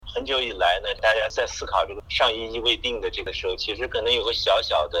很久以来呢，大家在思考这个上医医未定的这个时候，其实可能有个小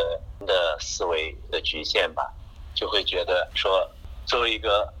小的思维的局限吧，就会觉得说，作为一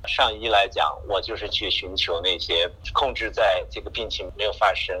个上医来讲，我就是去寻求那些控制在这个病情没有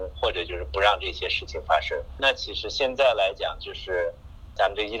发生，或者就是不让这些事情发生。那其实现在来讲，就是咱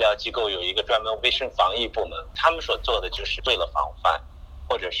们这医疗机构有一个专门卫生防疫部门，他们所做的就是为了防范，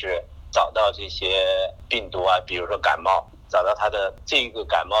或者是找到这些病毒啊，比如说感冒，找到它的这个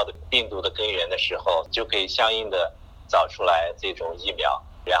感冒的病毒的根源的时候，就可以相应的找出来这种疫苗，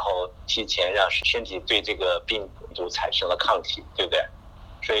然后提前让身体对这个病毒产生了抗体，对不对？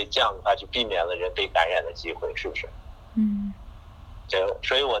所以这样的话就避免了人被感染的机会，是不是？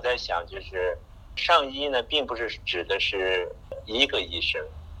所以我在想，就是上医呢，并不是指的是一个医生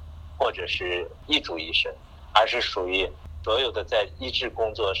或者是一主医生，而是属于所有的在医治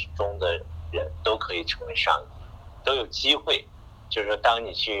工作中的人都可以成为上医，都有机会。就是说，当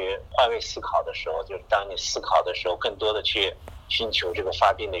你去换位思考的时候，就是当你思考的时候，更多的去寻求这个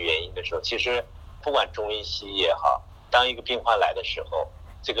发病的原因的时候，其实不管中医西医也好，当一个病患来的时候，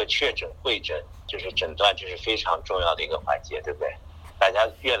这个确诊会诊就是诊断，这是非常重要的一个环节，对不对？大家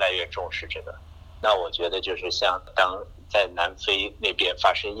越来越重视这个。那我觉得就是像当在南非那边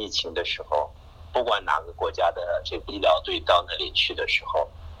发生疫情的时候，不管哪个国家的这个医疗队到那里去的时候，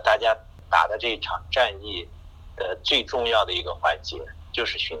大家打的这一场战役的最重要的一个环节就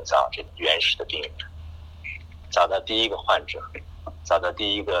是寻找这个原始的病人，找到第一个患者，找到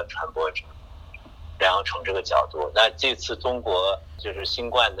第一个传播者，然后从这个角度，那这次中国就是新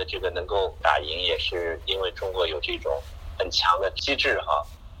冠的这个能够打赢，也是因为中国有这种很强的机制哈，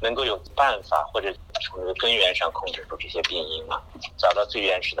能够有办法或者从这个根源上控制住这些病因嘛，找到最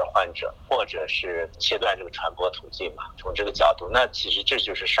原始的患者，或者是切断这个传播途径嘛。从这个角度，那其实这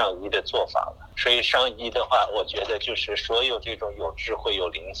就是上医的做法了。所以上医的话，我觉得就是所有这种有智慧、有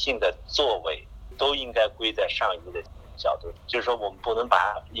灵性的作为，都应该归在上医的角度。就是说，我们不能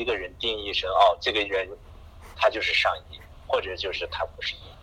把一个人定义成这个人他就是上医，或者就是他不是医。